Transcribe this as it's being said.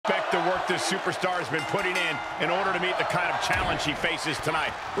Respect the work this superstar has been putting in order to meet the kind of challenge he faces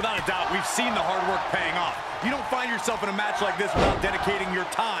tonight. Without a doubt, we've seen the hard work paying off. You don't find yourself in a match like this without dedicating your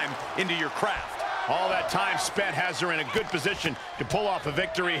time into your craft. All that time spent has her in a good position to pull off a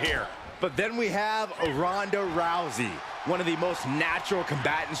victory here. But then we have Ronda Rousey, one of the most natural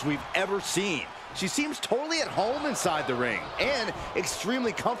combatants we've ever seen. She seems totally at home inside the ring and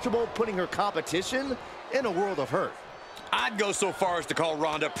extremely comfortable putting her competition in a world of hurt. I'd go so far as to call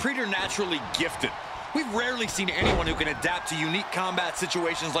Ronda preternaturally gifted. We've rarely seen anyone who can adapt to unique combat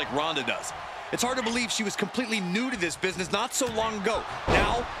situations like Ronda does. It's hard to believe she was completely new to this business not so long ago.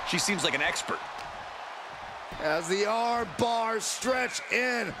 Now, she seems like an expert. As the arm bars stretch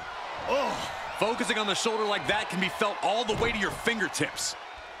in. Oh, focusing on the shoulder like that can be felt all the way to your fingertips.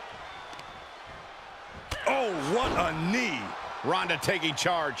 Oh, what a knee. Ronda taking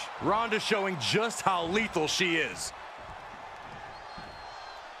charge. Ronda showing just how lethal she is.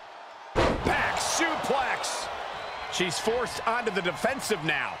 Back suplex. She's forced onto the defensive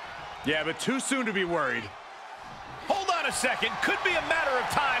now. Yeah, but too soon to be worried. Hold on a second. Could be a matter of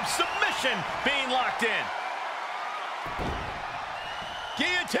time. Submission being locked in.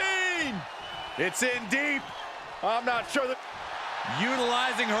 Guillotine. It's in deep. I'm not sure that...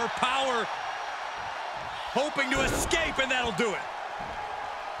 Utilizing her power. Hoping to escape, and that'll do it.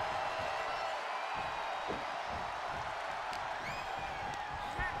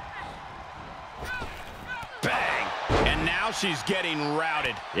 Bang. And now she's getting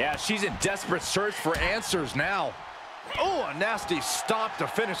routed. Yeah, she's in desperate search for answers now. Oh, a nasty stop to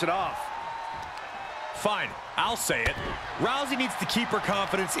finish it off. Fine, I'll say it. Rousey needs to keep her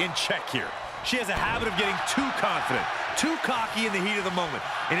confidence in check here. She has a habit of getting too confident, too cocky in the heat of the moment.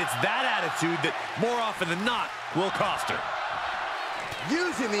 And it's that attitude that, more often than not, will cost her.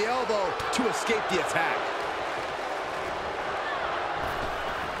 Using the elbow to escape the attack.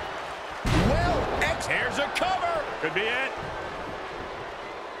 Well, here's a cover. Could be it.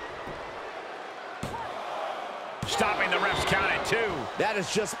 Stopping the ref's count at 2. That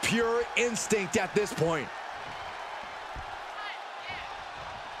is just pure instinct at this point.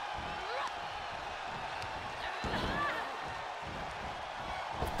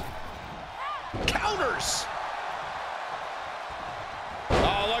 Counters.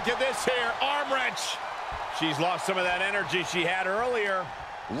 Oh, look at this here. Arm wrench. She's lost some of that energy she had earlier.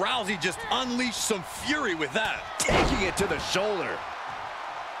 Rousey just unleashed some fury with that. Taking it to the shoulder.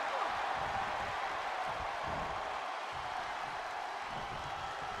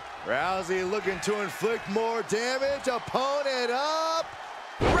 Rousey looking to inflict more damage. Opponent up.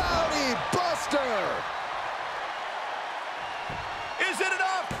 Rowdy Buster. Is it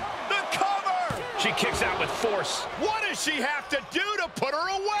enough? The cover. She kicks out with force. What does she have to do to put her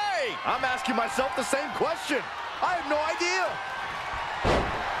away? I'm asking myself the same question. I have no idea.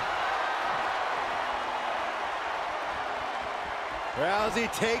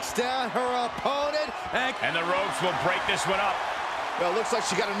 Rousey takes down her opponent. And the ropes will break this one up. Well, it looks like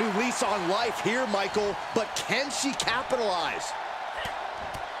she got a new lease on life here, Michael. But can she capitalize?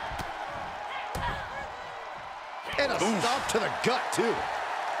 And a stomp to the gut, too.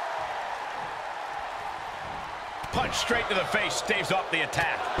 Punch straight to the face, staves off the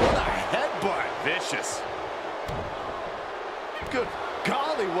attack. What a headbutt. Vicious. Good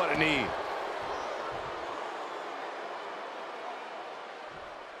golly, what a knee.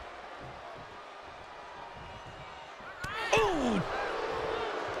 Ooh.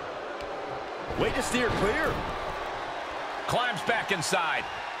 Way to steer clear. Climbs back inside.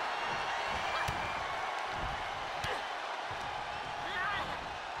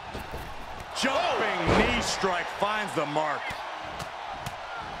 Jumping knee strike finds the mark.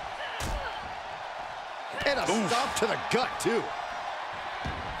 And a stomp to the gut, too.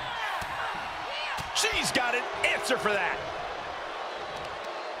 She's got an answer for that.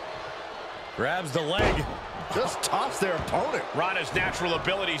 Grabs the leg. Just tops their opponent. Ronda's natural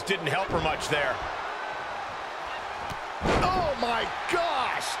abilities didn't help her much there. Oh, my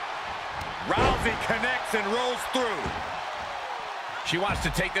gosh. Rousey connects and rolls through. She wants to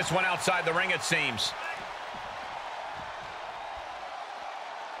take this one outside the ring, it seems.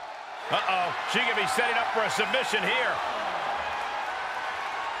 Uh-oh. She could be setting up for a submission here.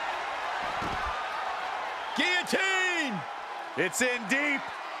 Guillotine! It's in deep.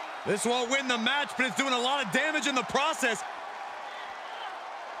 This won't win the match, but it's doing a lot of damage in the process.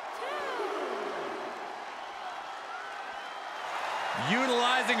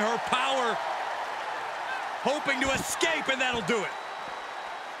 Utilizing her power, hoping to escape, and that'll do it.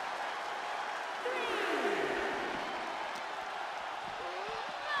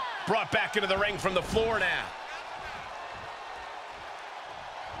 Brought back into the ring from the floor now.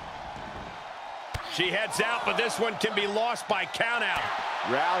 She heads out, but this one can be lost by countout.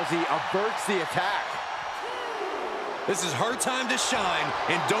 Rousey averts the attack. This is her time to shine,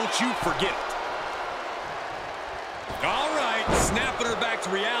 and don't you forget it. All right, snapping her back to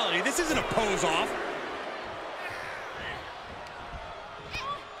reality. This isn't a pose-off.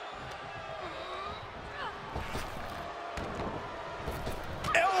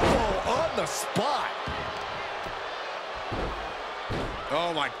 Elbow on the spot.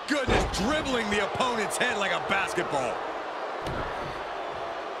 Oh, my goodness, dribbling the opponent's head like a basketball.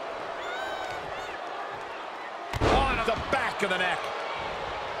 On the back of the neck.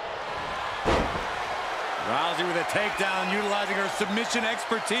 Rousey with a takedown, utilizing her submission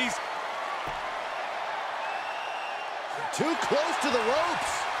expertise. Too close to the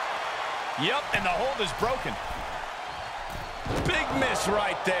ropes. Yep, and the hold is broken. Big miss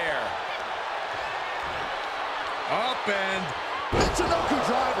right there. Up and... Michinoku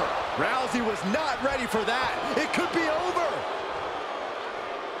driver. Rousey was not ready for that. It could be over.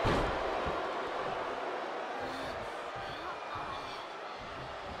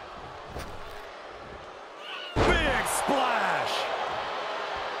 Big splash.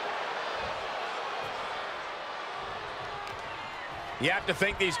 You have to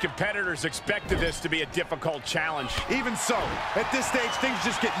think these competitors expected this to be a difficult challenge. Even so, at this stage, things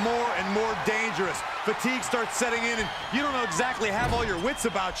just get more and more dangerous. Fatigue starts setting in, and you don't know exactly have all your wits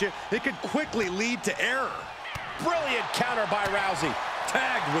about you. It could quickly lead to error. Brilliant counter by Rousey.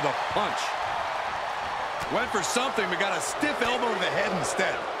 Tagged with a punch. Went for something, but got a stiff elbow to the head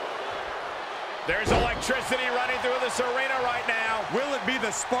instead. There's electricity running through this arena right now. Will it be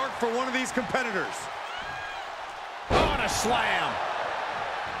the spark for one of these competitors? On a slam.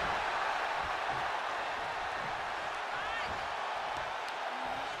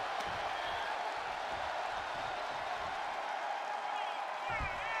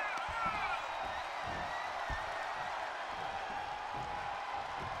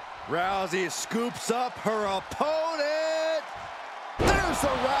 Rousey scoops up her opponent. There's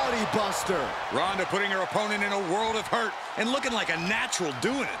a Rowdy Buster. Ronda putting her opponent in a world of hurt and looking like a natural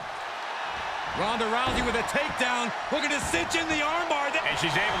doing it. Ronda Rousey with a takedown, looking to cinch in the armbar. And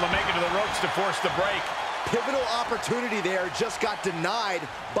she's able to make it to the ropes to force the break. Pivotal opportunity there, just got denied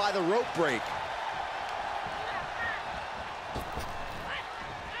by the rope break.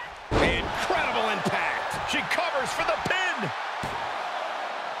 Incredible impact. She covers for the pin.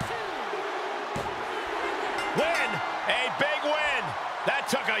 Win. A big win. That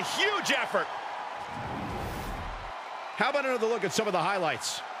took a huge effort. How about another look at some of the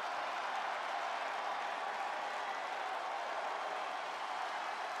highlights?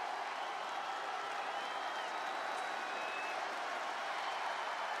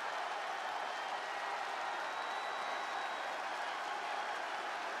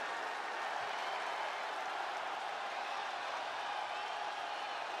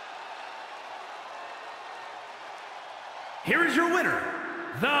 Here is your winner,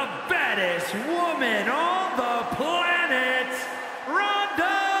 the baddest woman on the planet,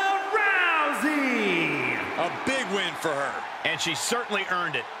 Ronda Rousey. A big win for her. And she certainly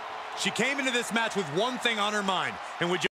earned it. She came into this match with one thing on her mind, and would you